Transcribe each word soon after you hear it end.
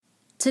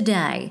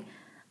Today,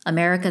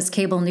 America's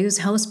cable news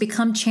hosts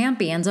become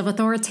champions of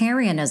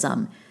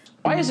authoritarianism.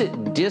 Why is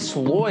it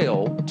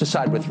disloyal to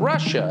side with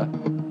Russia,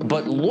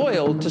 but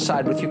loyal to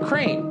side with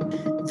Ukraine?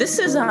 This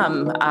is,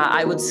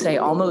 I would say,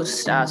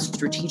 almost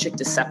strategic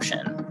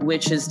deception,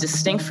 which is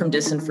distinct from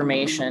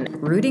disinformation.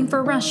 Rooting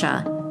for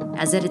Russia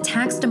as it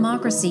attacks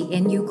democracy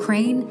in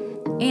Ukraine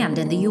and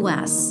in the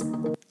U.S.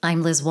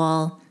 I'm Liz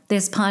Wall.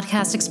 This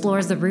podcast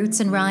explores the roots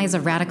and rise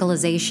of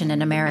radicalization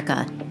in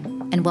America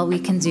and what we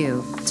can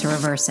do to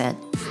reverse it.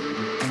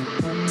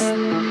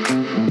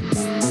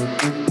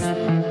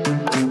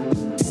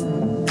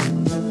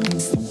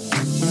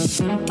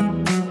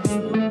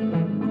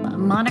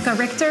 Monica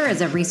Richter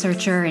is a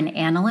researcher and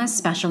analyst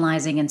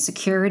specializing in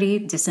security,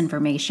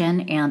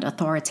 disinformation, and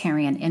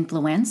authoritarian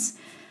influence.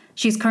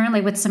 She's currently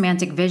with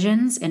Semantic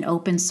Visions, an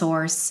open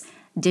source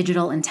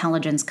digital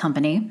intelligence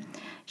company.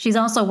 She's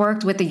also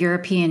worked with the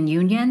European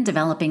Union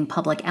developing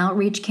public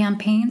outreach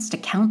campaigns to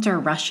counter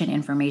Russian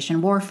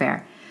information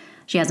warfare.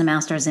 She has a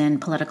master's in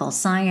political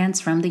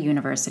science from the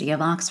University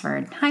of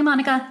Oxford. Hi,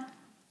 Monica.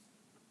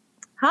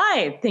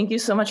 Hi, thank you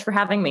so much for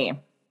having me.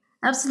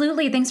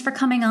 Absolutely. Thanks for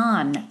coming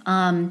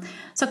on.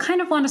 So kind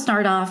of want to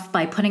start off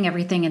by putting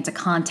everything into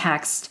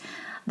context.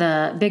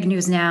 The big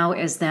news now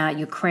is that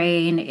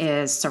Ukraine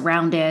is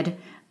surrounded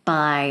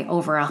by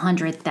over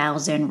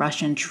 100,000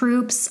 Russian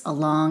troops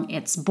along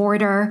its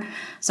border.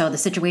 So the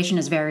situation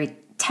is very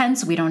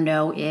tense. We don't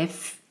know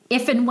if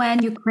and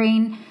when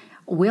Ukraine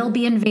will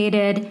be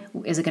invaded.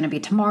 Is it going to be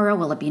tomorrow?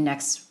 Will it be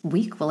next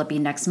week? Will it be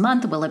next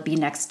month? Will it be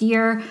next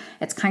year?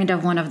 It's kind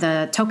of one of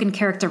the token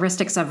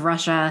characteristics of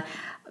Russia,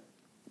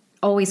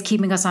 always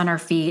keeping us on our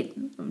feet,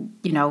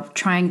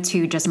 trying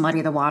to just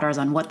muddy the waters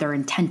on what their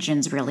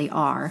intentions really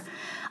are.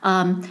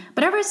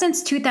 But ever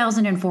since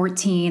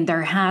 2014,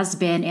 there has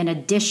been, in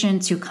addition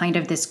to kind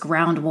of this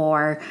ground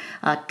war,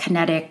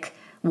 kinetic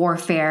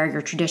warfare,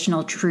 your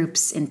traditional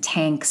troops and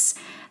tanks,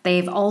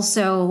 they've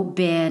also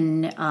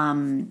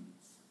been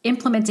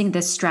implementing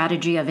this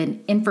strategy of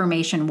an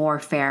information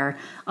warfare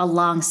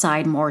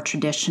alongside more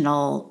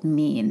traditional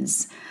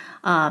means.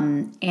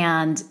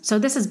 And so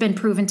this has been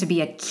proven to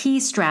be a key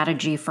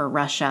strategy for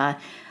Russia.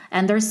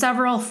 And there's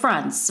several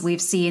fronts.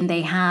 We've seen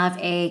they have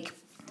a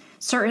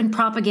certain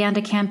propaganda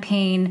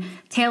campaign,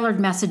 tailored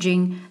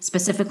messaging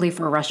specifically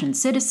for Russian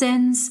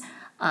citizens,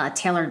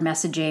 tailored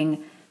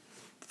messaging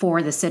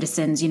for the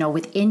citizens,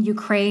 within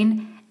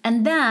Ukraine.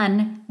 And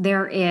then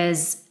there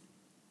is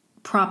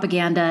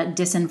propaganda,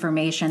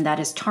 disinformation that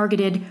is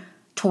targeted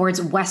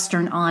towards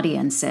Western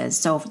audiences,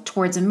 so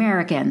towards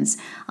Americans,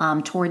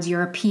 towards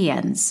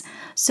Europeans.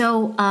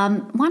 So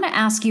want to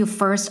ask you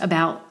first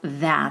about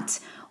that.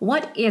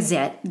 What is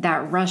it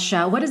that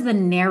what is the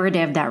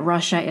narrative that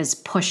Russia is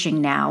pushing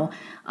now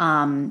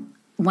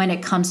when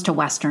it comes to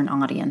Western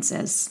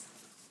audiences?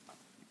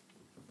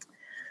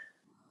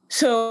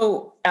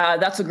 So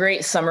that's a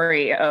great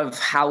summary of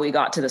how we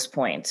got to this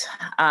point.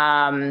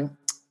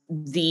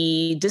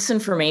 The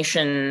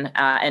disinformation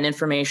and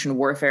information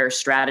warfare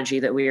strategy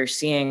that we are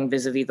seeing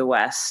vis-a-vis the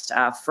West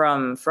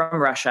from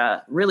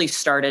Russia really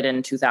started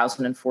in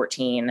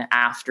 2014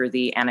 after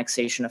the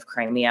annexation of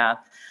Crimea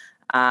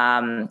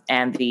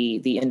and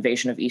the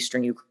invasion of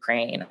eastern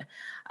Ukraine.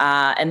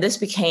 And this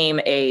became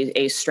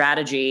a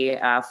strategy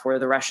for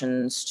the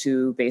Russians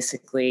to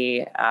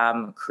basically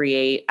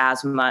create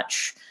as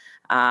much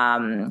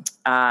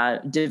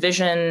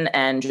division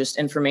and just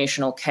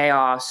informational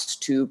chaos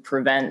to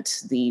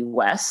prevent the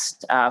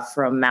West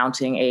from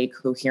mounting a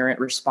coherent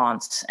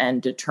response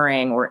and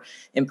deterring or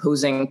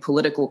imposing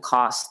political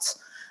costs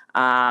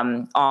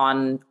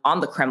on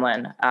the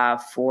Kremlin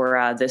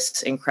for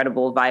this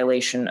incredible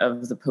violation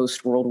of the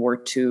post-World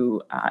War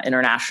II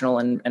international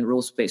and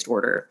rules-based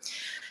order.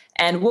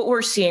 And what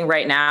we're seeing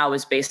right now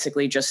is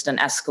basically just an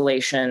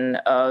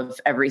escalation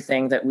of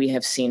everything that we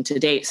have seen to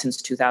date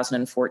since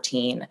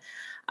 2014.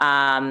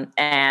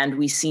 And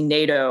we see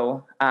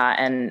NATO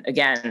and,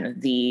 again,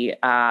 the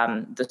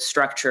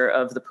structure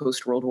of the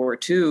post-World War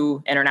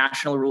II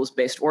international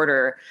rules-based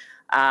order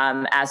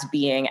as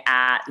being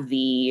at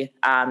the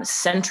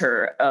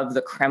center of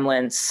the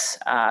Kremlin's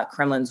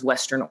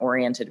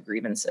Western-oriented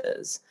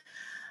grievances.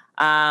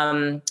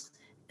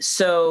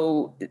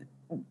 So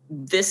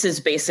this is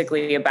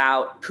basically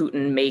about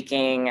Putin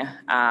making,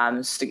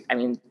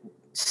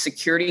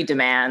 security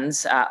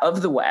demands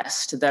of the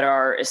West that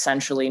are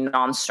essentially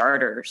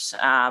non-starters.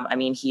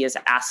 He is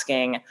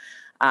asking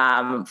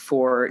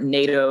for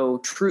NATO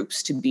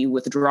troops to be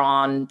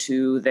withdrawn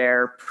to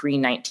their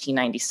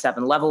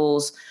pre-1997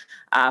 levels,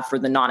 for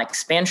the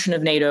non-expansion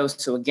of NATO,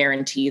 so a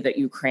guarantee that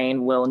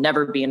Ukraine will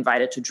never be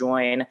invited to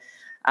join,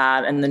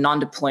 and the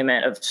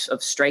non-deployment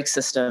of strike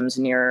systems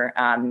near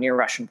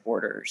Russian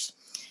borders.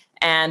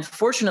 And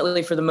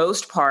fortunately, for the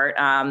most part,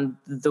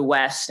 the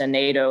West and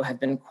NATO have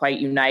been quite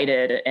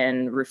united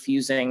in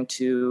refusing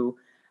to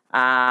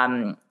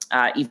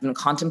even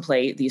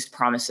contemplate these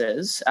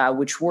promises,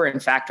 which were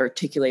in fact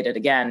articulated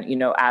again,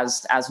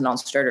 as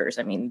non-starters.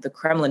 The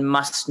Kremlin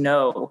must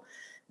know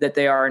that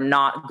they are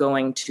not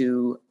going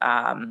to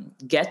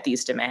get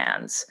these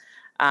demands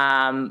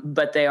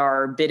but they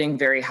are bidding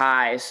very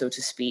high, so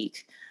to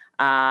speak.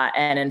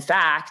 And in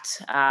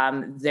fact,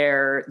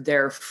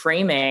 their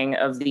framing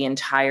of the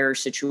entire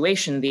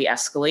situation, the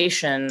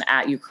escalation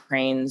at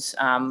Ukraine's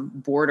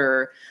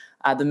border,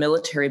 the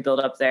military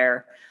buildup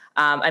there,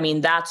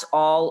 that's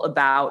all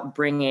about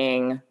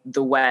bringing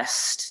the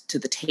West to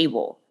the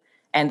table.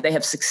 And they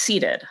have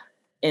succeeded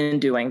in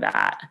doing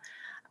that.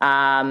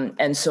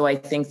 And so I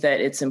think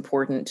that it's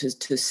important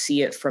to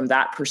see it from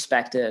that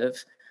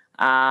perspective.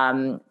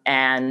 And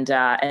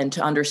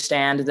to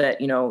understand that,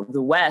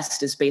 the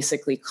West is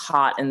basically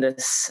caught in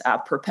this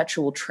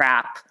perpetual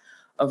trap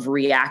of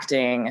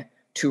reacting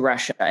to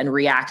Russia and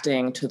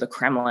reacting to the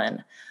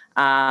Kremlin,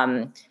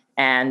 and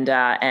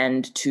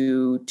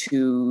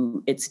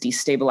to its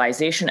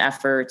destabilization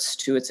efforts,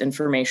 to its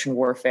information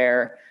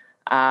warfare,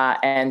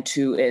 and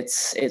to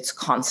its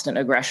constant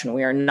aggression.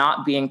 We are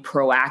not being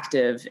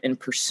proactive in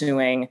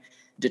pursuing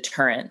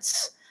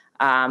deterrence.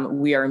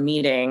 We are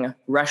meeting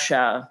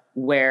Russia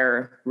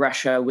where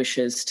Russia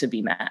wishes to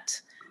be met.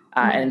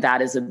 And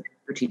that is a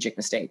strategic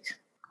mistake.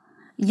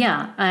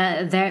 Yeah.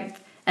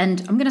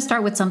 And I'm going to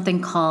start with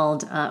something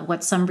called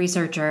what some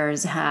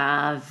researchers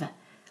have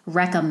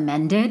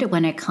recommended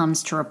when it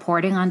comes to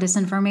reporting on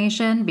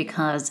disinformation,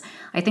 because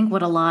I think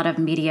what a lot of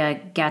media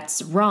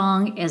gets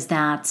wrong is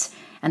that,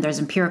 and there's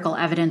empirical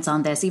evidence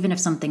on this, even if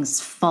something's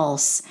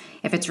false,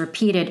 if it's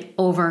repeated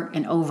over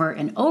and over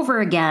and over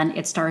again,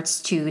 it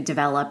starts to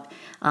develop,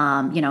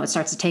 it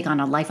starts to take on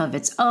a life of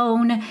its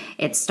own.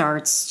 It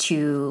starts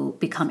to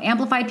become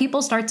amplified.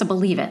 People start to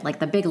believe it, like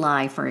the big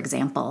lie, for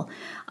example.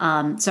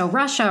 So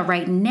Russia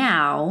right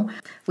now,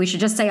 we should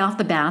just say off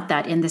the bat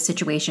that in this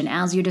situation,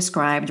 as you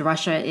described,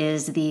 Russia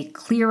is the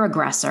clear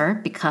aggressor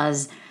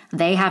because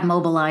they have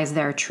mobilized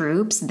their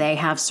troops. They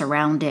have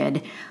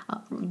surrounded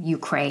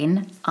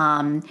Ukraine.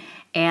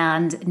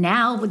 And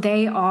now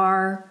they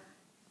are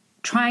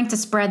trying to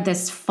spread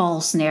this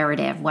false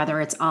narrative, whether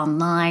it's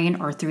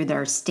online or through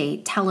their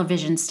state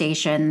television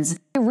stations.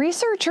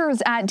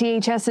 Researchers at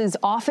DHS's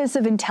Office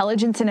of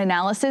Intelligence and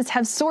Analysis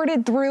have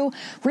sorted through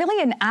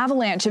really an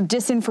avalanche of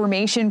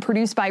disinformation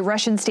produced by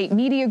Russian state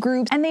media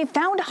groups, and they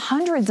found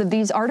hundreds of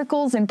these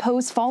articles and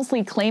posts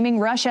falsely claiming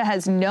Russia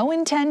has no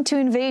intent to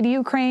invade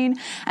Ukraine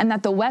and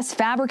that the West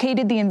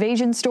fabricated the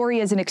invasion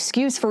story as an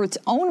excuse for its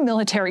own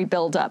military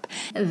buildup.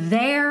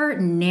 Their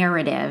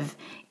narrative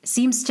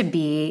seems to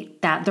be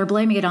that they're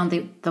blaming it on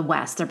the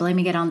West. They're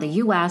blaming it on the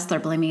U.S. They're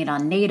blaming it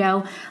on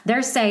NATO.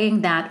 They're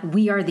saying that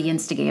we are the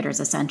instigators,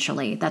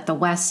 essentially, that the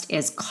West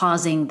is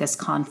causing this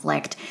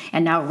conflict,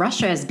 and now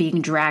Russia is being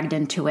dragged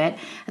into it.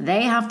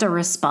 They have to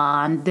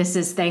respond.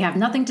 They have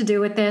nothing to do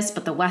with this,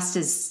 but the West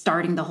is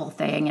starting the whole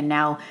thing, and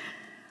now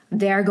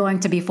they're going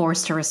to be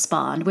forced to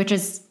respond, which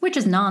is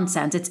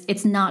nonsense.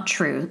 It's not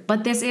true.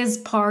 But this is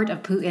part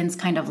of Putin's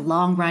kind of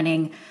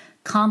long-running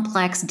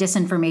complex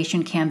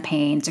disinformation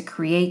campaign to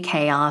create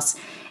chaos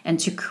and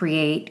to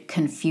create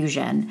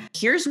confusion.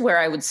 Here's where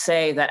I would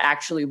say that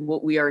actually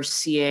what we are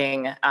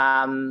seeing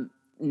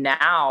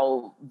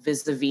now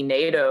vis-a-vis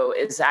NATO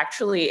is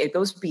actually, it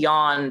goes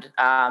beyond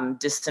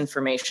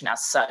disinformation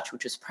as such,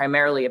 which is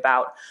primarily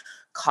about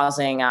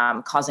causing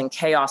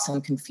chaos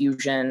and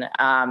confusion,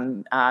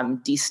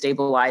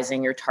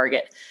 destabilizing your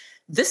target.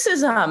 This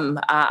is,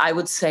 I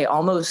would say,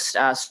 almost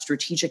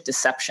strategic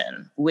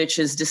deception, which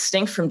is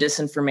distinct from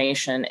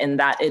disinformation in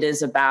that it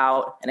is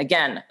about, and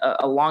again,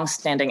 a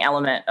longstanding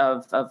element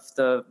of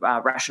the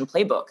Russian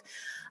playbook.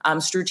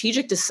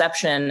 Strategic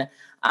deception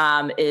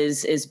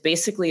is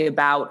basically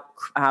about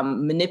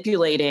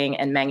manipulating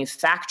and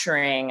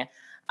manufacturing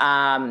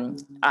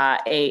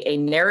a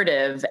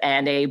narrative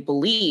and a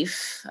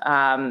belief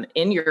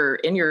in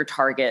your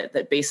target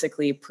that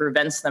basically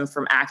prevents them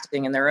from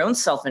acting in their own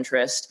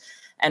self-interest,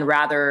 and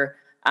rather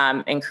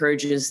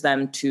encourages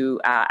them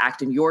to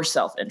act in your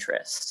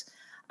self-interest.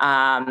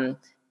 And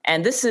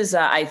this is,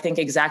 I think,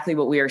 exactly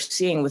what we are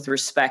seeing with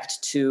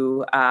respect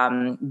to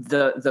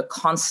the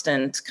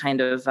constant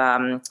kind of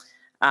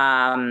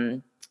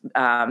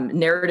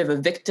narrative of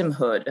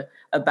victimhood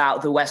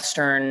about the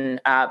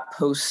Western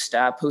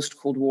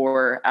post-Cold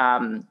War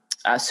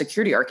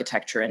security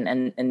architecture,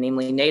 and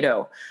namely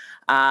NATO.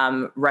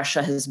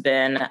 Russia has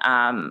been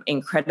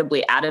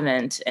incredibly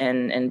adamant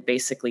in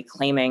basically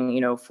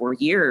claiming, for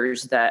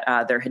years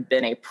that there had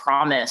been a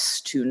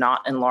promise to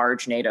not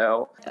enlarge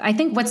NATO. I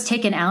think what's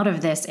taken out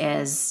of this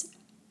is,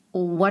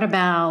 what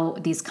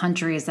about these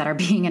countries that are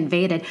being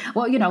invaded?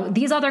 Well,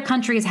 these other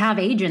countries have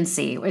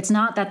agency. It's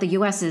not that the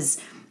U.S. is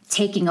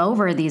taking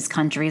over these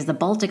countries. The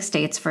Baltic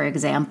states, for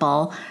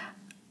example,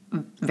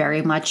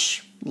 very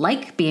much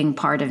like being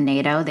part of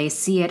NATO. They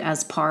see it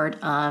as part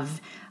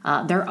of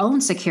their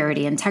own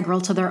security, integral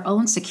to their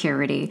own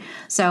security.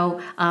 So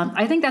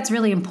I think that's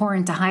really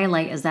important to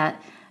highlight, is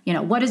that,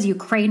 what does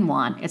Ukraine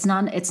want? It's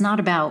not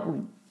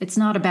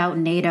about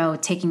NATO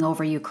taking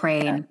over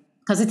Ukraine,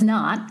 because it's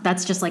not.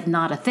 That's just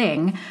not a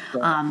thing.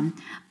 Yeah.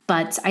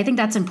 But I think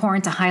that's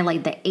important to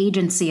highlight the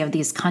agency of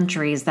these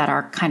countries that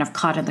are kind of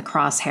caught in the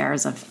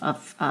crosshairs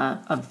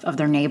of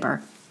their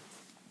neighbor.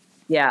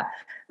 Yeah.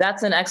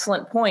 That's an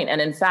excellent point.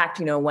 And in fact,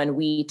 when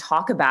we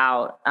talk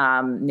about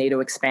NATO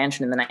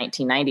expansion in the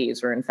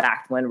 1990s, or in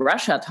fact, when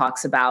Russia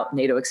talks about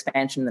NATO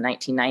expansion in the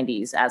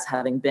 1990s as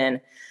having been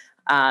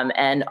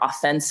an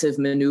offensive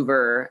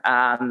maneuver,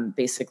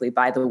 basically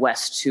by the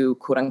West to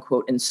quote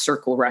unquote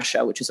encircle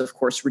Russia, which is of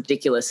course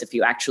ridiculous if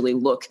you actually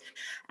look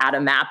at a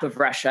map of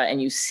Russia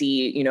and you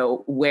see,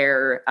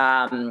 where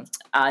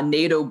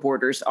NATO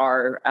borders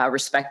are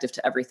relative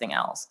to everything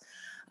else.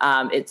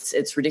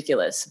 It's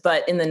ridiculous.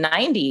 But in the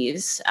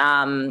 90s,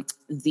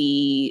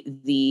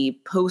 the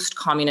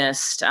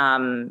post-communist,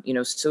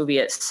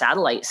 Soviet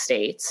satellite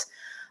states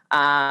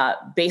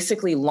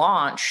basically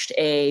launched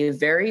a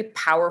very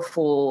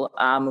powerful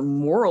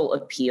moral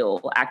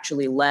appeal,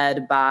 actually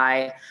led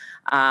by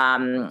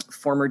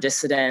former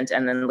dissident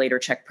and then later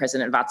Czech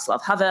President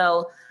Václav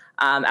Havel,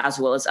 as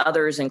well as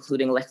others,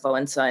 including Lech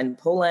Wałęsa in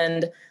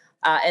Poland.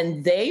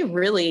 And they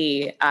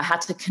really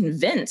had to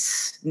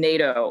convince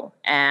NATO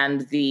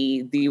and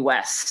the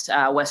West,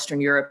 Western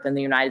Europe and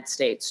the United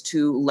States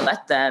to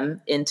let them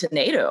into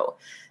NATO.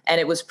 And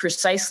it was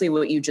precisely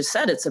what you just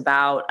said. It's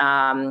about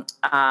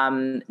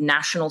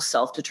national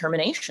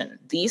self-determination.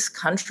 These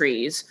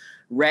countries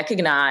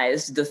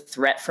recognized the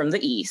threat from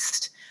the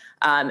East.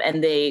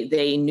 And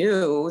they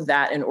knew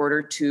that in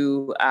order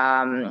to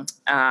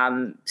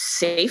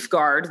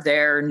safeguard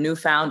their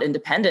newfound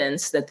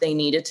independence, that they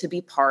needed to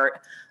be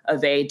part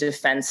of a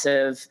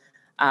defensive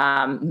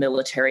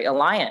military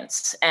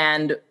alliance.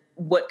 And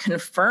what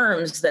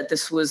confirms that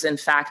this was in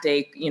fact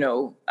a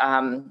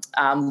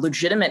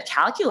legitimate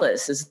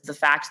calculus is the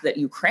fact that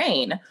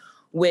Ukraine,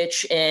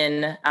 which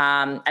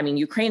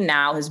Ukraine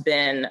now has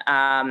been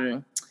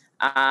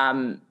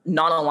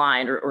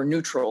non-aligned or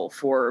neutral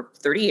for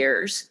 30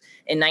 years.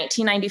 In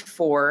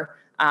 1994,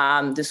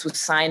 this was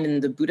signed in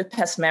the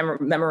Budapest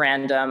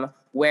Memorandum,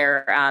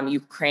 where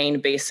Ukraine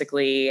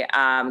basically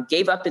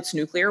gave up its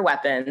nuclear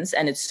weapons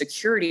and its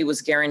security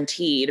was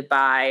guaranteed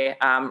by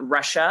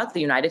Russia,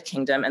 the United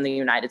Kingdom, and the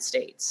United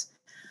States.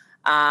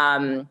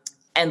 And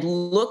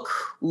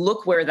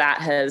look where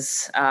that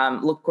has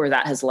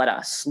led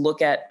us.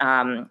 Look at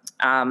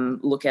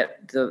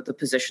the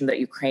position that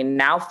Ukraine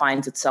now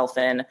finds itself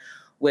in,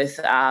 with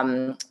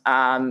a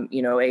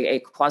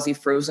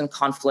quasi-frozen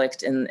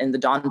conflict in the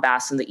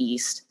Donbass in the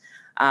east.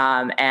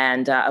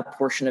 And a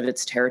portion of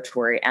its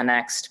territory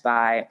annexed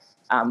by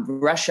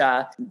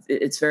Russia.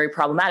 It's very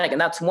problematic.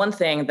 And that's one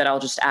thing that I'll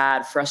just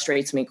add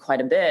frustrates me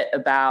quite a bit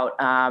about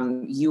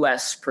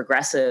U.S.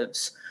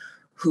 progressives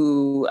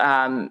who,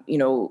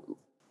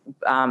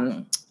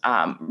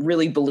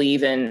 really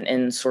believe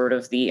in sort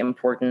of the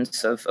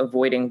importance of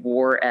avoiding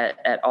war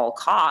at all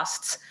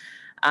costs.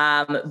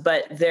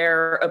 But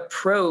their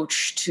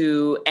approach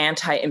to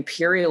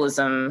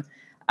anti-imperialism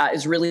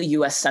is really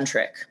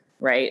U.S.-centric.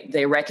 Right?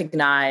 They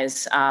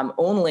recognize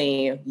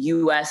only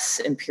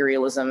U.S.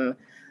 imperialism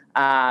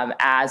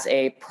as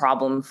a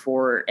problem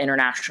for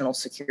international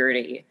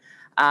security.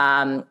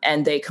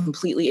 And they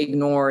completely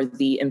ignore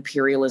the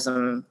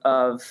imperialism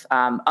of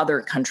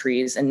other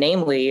countries, and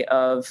namely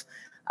of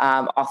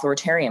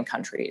authoritarian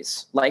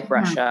countries like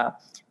Russia,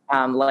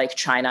 like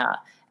China.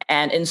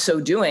 And in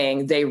so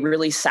doing, they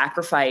really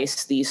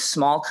sacrifice these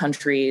small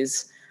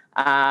countries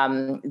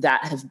that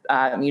have,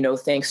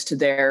 thanks to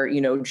their,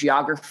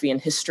 geography and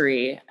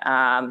history,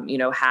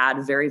 had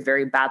very,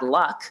 very bad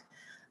luck,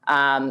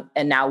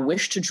 and now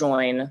wish to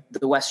join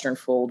the Western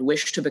fold,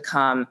 wish to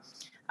become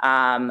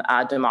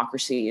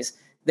democracies.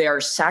 They are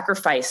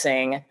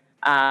sacrificing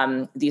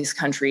these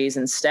countries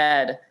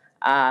instead,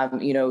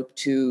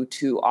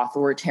 to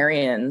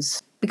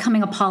authoritarians.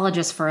 Becoming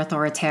apologists for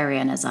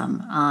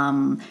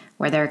authoritarianism,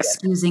 where they're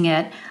excusing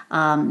it,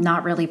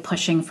 not really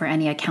pushing for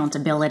any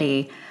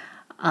accountability.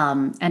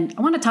 And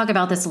I want to talk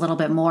about this a little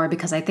bit more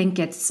because I think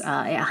it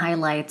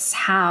highlights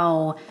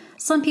how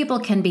some people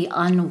can be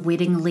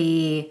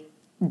unwittingly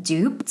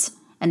duped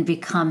and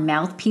become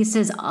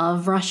mouthpieces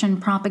of Russian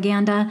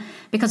propaganda.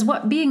 Because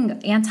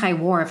being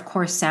anti-war, of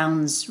course,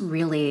 sounds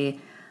really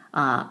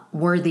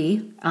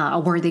worthy, a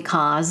worthy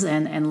cause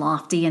and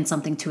lofty and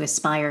something to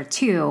aspire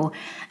to.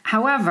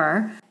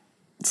 However,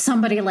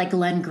 somebody like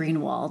Glenn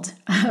Greenwald,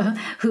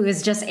 who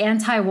is just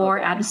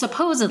anti-war,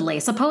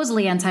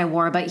 supposedly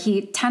anti-war, but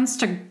he tends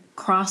to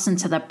cross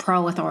into the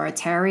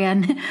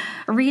pro-authoritarian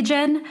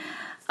region.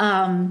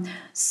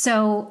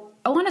 So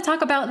I want to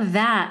talk about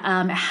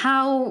that,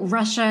 how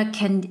Russia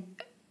can,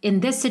 in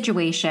this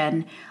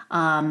situation,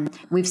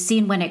 we've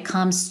seen when it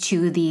comes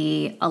to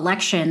the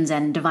elections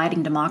and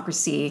dividing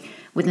democracy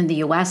within the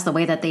U.S., the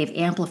way that they've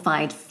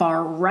amplified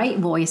far-right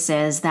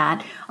voices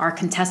that are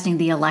contesting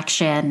the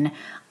election,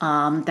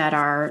 that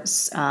are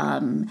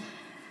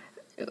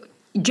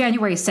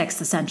January 6th,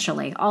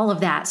 essentially, all of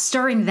that,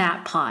 stirring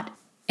that pot.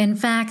 In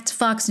fact,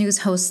 Fox News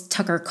host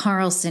Tucker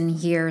Carlson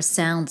here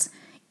sounds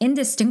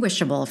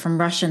indistinguishable from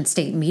Russian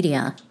state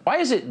media. Why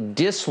is it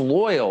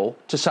disloyal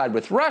to side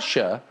with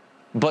Russia,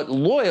 but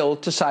loyal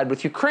to side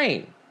with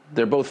Ukraine?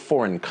 They're both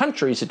foreign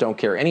countries that don't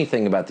care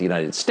anything about the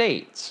United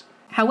States.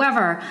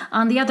 However,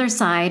 on the other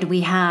side,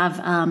 we have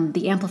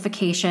the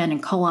amplification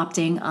and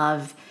co-opting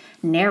of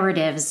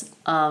narratives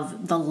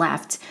of the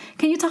left.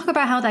 Can you talk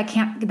about how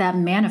that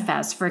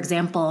manifests? For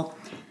example,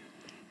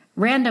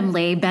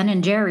 randomly, Ben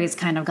and Jerry's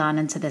kind of gone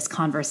into this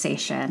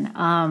conversation.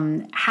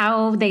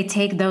 How they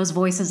take those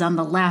voices on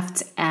the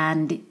left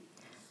and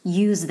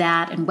use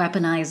that and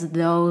weaponize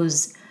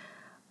those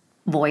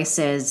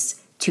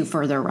voices to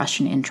further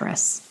Russian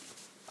interests.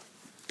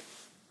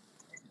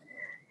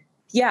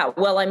 Yeah,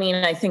 well, I mean,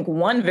 I think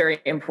one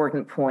very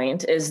important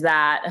point is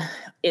that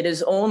it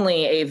is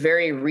only a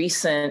very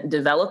recent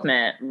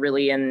development,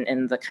 really,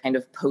 in the kind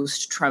of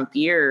post-Trump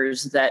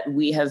years, that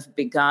we have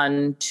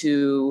begun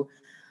to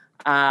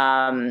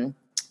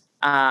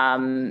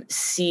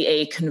see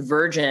a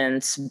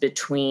convergence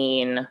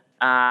between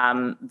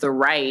the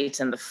right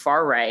and the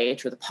far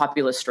right, or the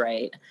populist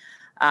right,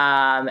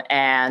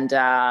 and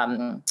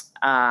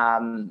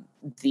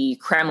the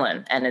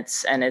Kremlin and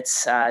its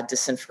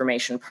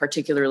disinformation,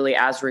 particularly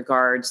as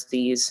regards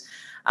these,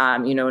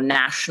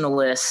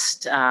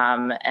 nationalist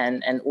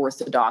and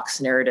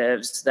orthodox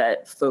narratives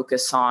that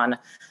focus on,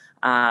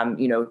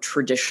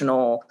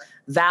 traditional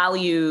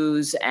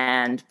values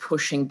and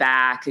pushing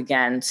back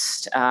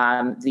against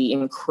the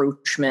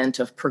encroachment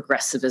of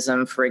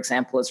progressivism, for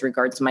example, as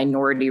regards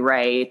minority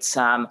rights,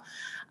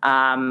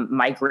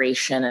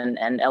 migration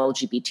and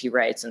LGBT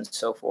rights, and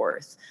so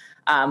forth.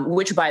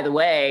 Which, by the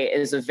way,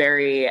 is a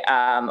very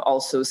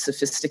also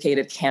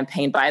sophisticated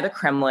campaign by the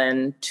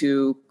Kremlin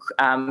to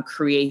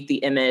create the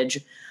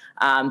image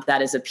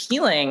that is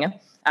appealing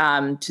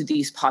to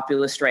these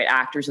populist right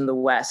actors in the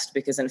West.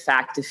 Because, in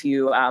fact, if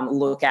you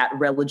look at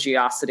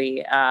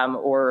religiosity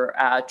or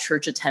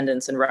church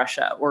attendance in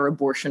Russia or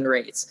abortion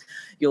rates,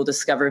 you'll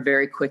discover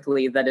very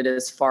quickly that it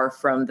is far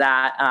from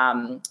that,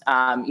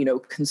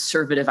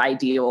 conservative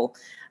ideal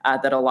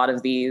that a lot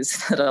of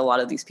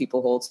these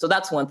people hold. So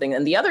that's one thing.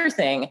 And the other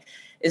thing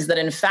is that,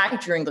 in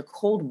fact, during the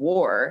Cold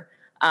War,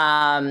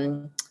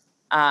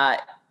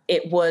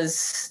 it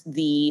was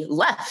the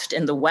left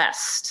in the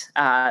West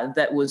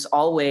that was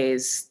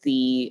always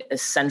the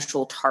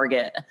essential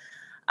target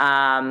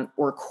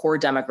or core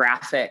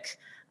demographic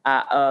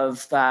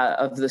of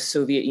the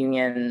Soviet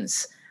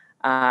Union's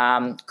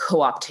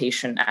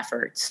co-optation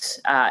efforts.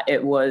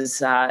 It was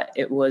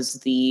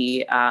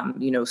the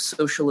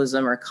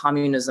socialism or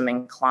communism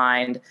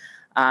inclined,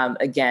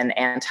 again,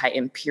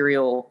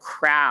 anti-imperial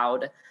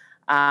crowd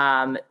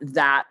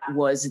that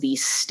was the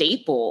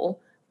staple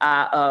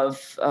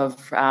of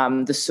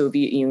the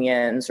Soviet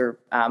Union's or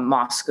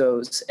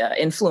Moscow's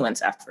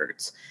influence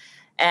efforts,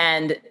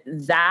 and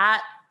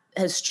that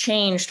has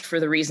changed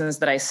for the reasons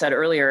that I said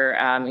earlier,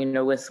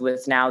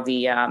 with now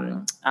the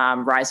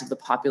rise of the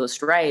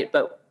populist right.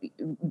 But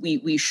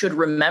we should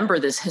remember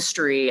this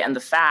history and the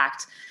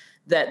fact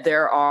that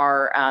there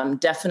are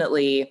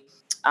definitely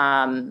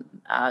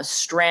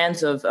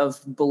strands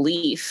of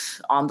belief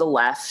on the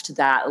left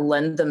that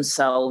lend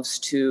themselves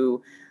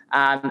to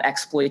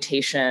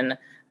exploitation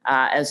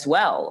as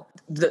well.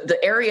 The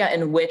area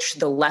in which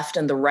the left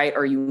and the right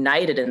are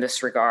united in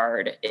this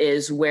regard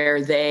is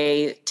where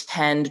they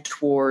tend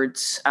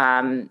towards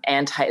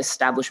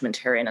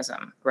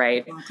anti-establishmentarianism,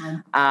 right?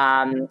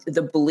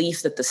 The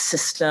belief that the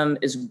system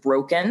is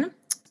broken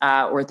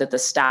or that the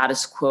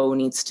status quo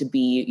needs to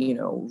be,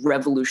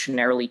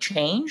 revolutionarily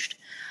changed.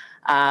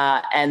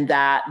 And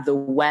that the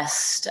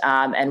West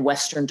and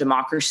Western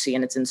democracy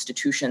and its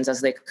institutions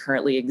as they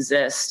currently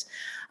exist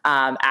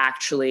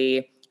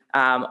actually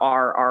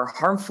are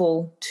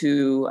harmful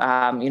to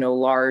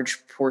large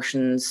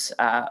portions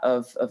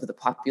of the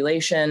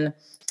population,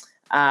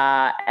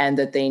 and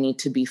that they need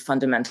to be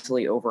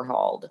fundamentally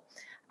overhauled.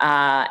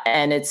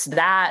 And it's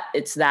that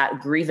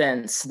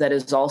grievance that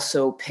is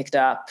also picked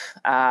up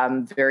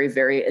very,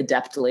 very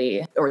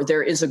adeptly, or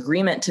there is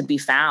agreement to be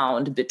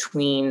found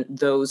between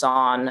those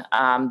on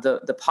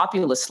the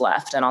populist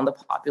left and on the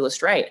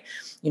populist right.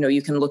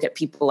 You can look at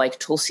people like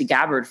Tulsi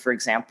Gabbard, for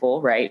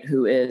example, right,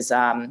 who is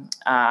a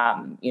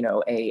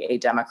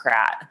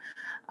Democrat.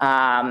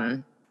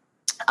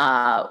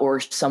 Or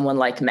someone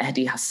like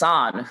Mehdi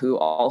Hassan, who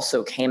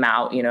also came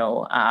out,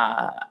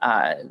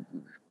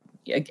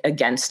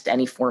 against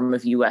any form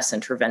of U.S.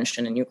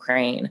 intervention in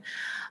Ukraine.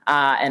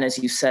 And as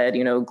you said,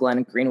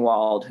 Glenn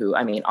Greenwald, who,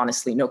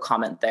 honestly, no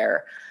comment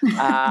there.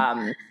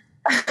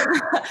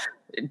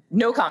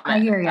 No comment.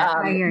 I hear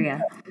you.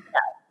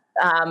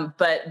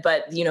 But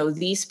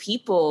these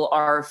people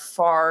are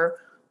far,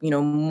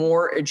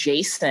 more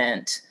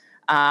adjacent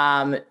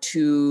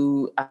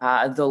to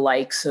the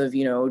likes of,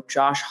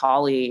 Josh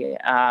Hawley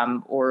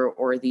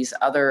or these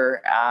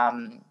other,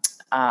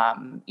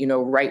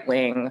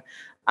 right-wing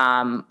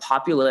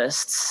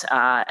populists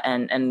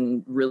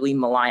and really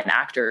malign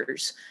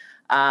actors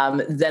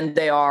than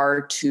they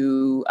are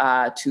to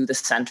the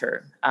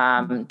center,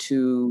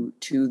 to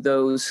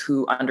those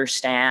who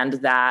understand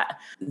that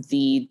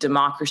the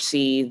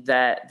democracy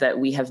that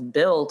we have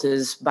built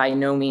is by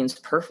no means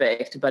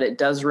perfect, but it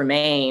does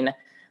remain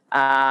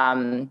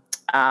the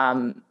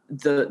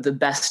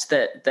best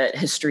that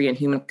history and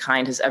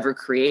humankind has ever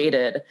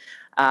created,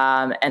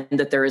 and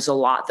that there is a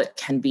lot that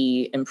can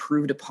be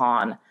improved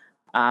upon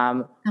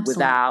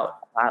without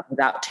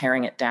without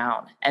tearing it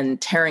down.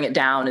 And tearing it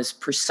down is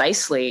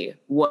precisely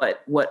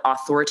what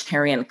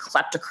authoritarian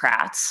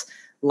kleptocrats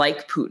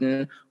like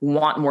Putin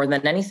want more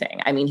than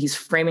anything. I mean, he's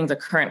framing the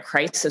current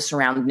crisis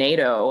around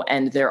NATO,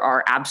 and there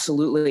are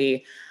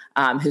absolutely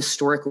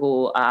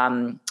historical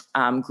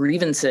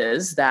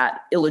grievances,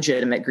 that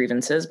illegitimate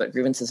grievances, but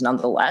grievances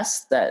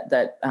nonetheless, that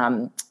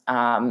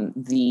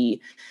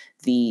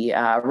the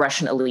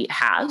Russian elite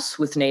has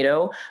with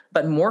NATO.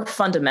 But more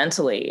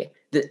fundamentally,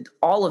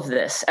 all of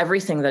this,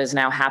 everything that is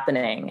now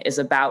happening, is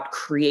about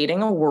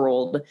creating a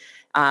world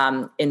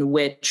in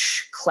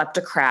which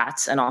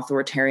kleptocrats and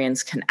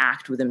authoritarians can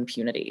act with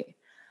impunity.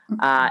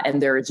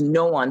 And there is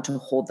no one to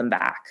hold them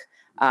back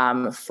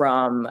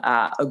from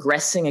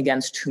aggressing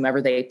against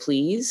whomever they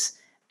please,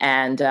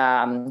 and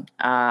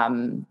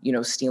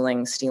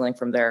stealing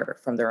from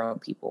their own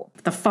people.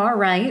 The far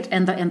right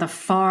and the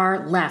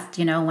far left,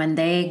 when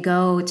they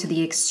go to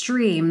the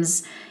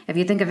extremes, if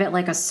you think of it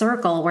like a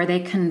circle, where they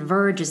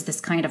converge is this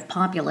kind of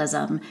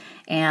populism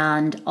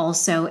and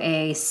also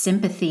a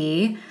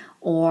sympathy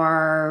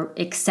or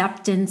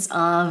acceptance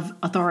of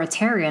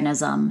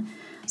authoritarianism.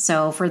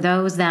 So for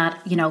those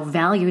that,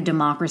 value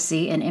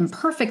democracy and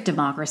imperfect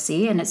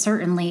democracy, and it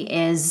certainly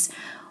is,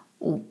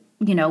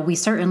 we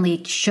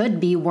certainly should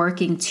be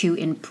working to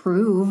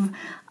improve,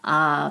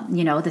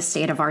 the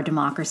state of our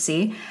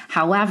democracy.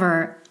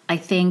 However, I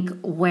think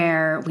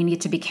where we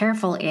need to be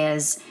careful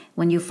is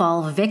when you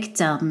fall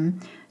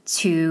victim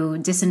to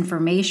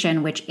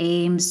disinformation, which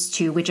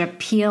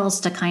appeals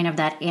to kind of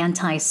that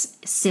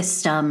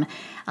anti-system,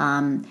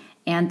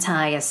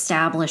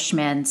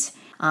 anti-establishment.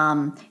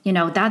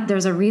 That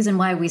there's a reason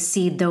why we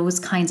see those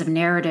kinds of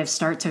narratives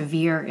start to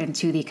veer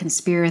into the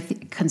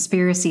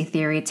conspiracy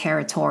theory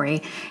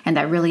territory, and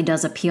that really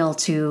does appeal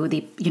to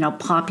the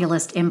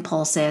populist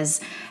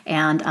impulses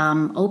and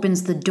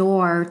opens the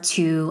door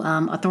to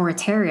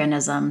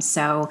authoritarianism.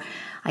 So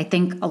I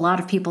think a lot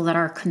of people that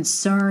are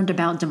concerned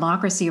about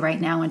democracy right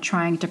now and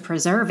trying to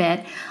preserve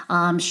it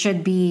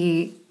should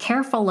be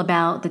careful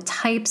about the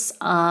types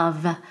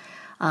of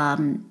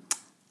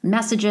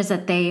messages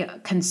that they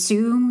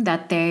consume,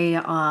 that they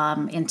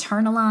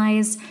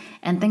internalize,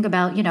 and think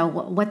about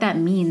what that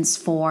means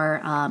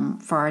for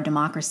our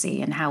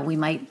democracy and how we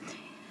might,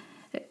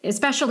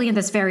 especially in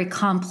this very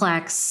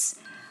complex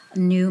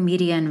new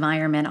media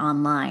environment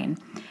online.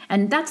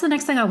 And that's the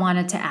next thing I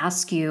wanted to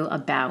ask you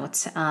about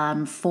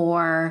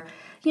for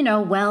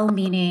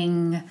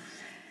well-meaning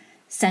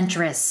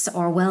centrists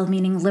or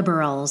well-meaning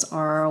liberals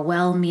or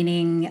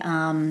well-meaning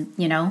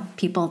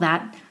people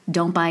that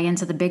don't buy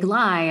into the big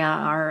lie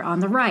are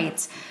on the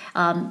right.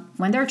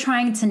 When they're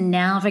trying to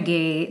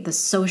navigate the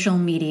social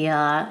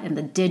media and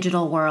the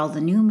digital world,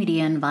 the new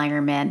media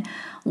environment,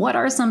 what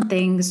are some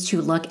things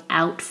to look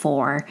out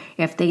for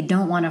if they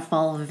don't want to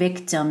fall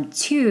victim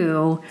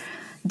to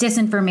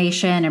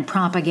disinformation and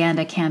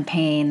propaganda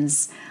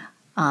campaigns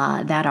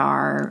that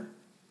are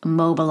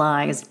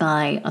mobilized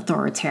by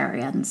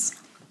authoritarians?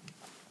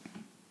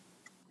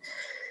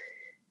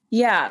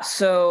 Yeah.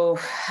 So,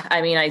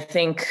 I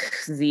think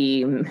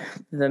the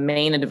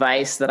main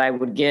advice that I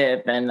would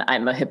give, and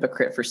I'm a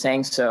hypocrite for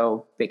saying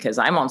so because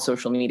I'm on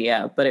social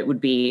media, but it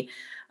would be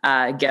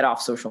get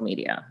off social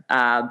media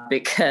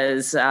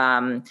because,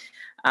 the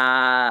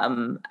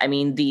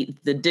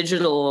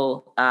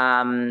digital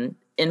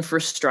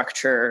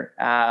infrastructure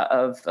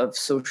of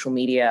social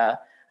media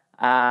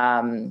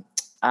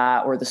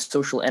or the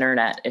social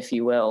internet, if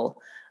you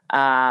will,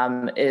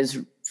 is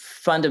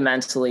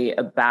fundamentally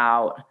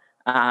about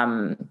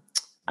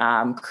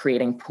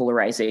creating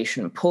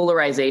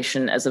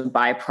polarization as a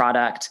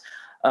byproduct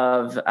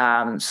of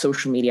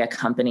social media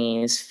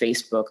companies,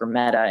 Facebook or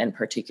Meta in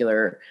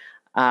particular,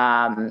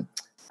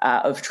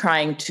 of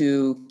trying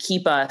to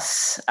keep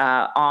us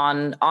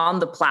on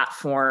the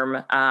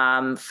platform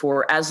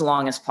for as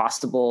long as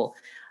possible,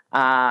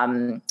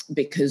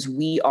 because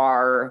we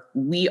are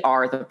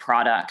the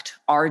product,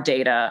 our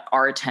data,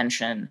 our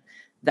attention.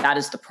 That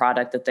is the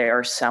product that they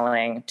are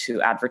selling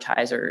to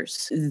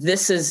advertisers.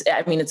 This is,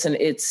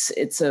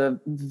 it's a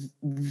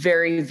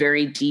very,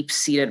 very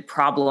deep-seated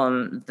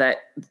problem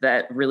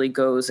that really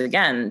goes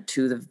again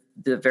to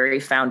the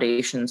very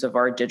foundations of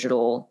our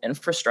digital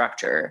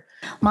infrastructure.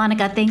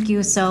 Monica, thank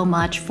you so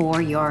much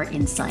for your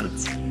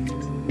insights.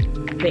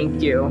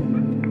 Thank you.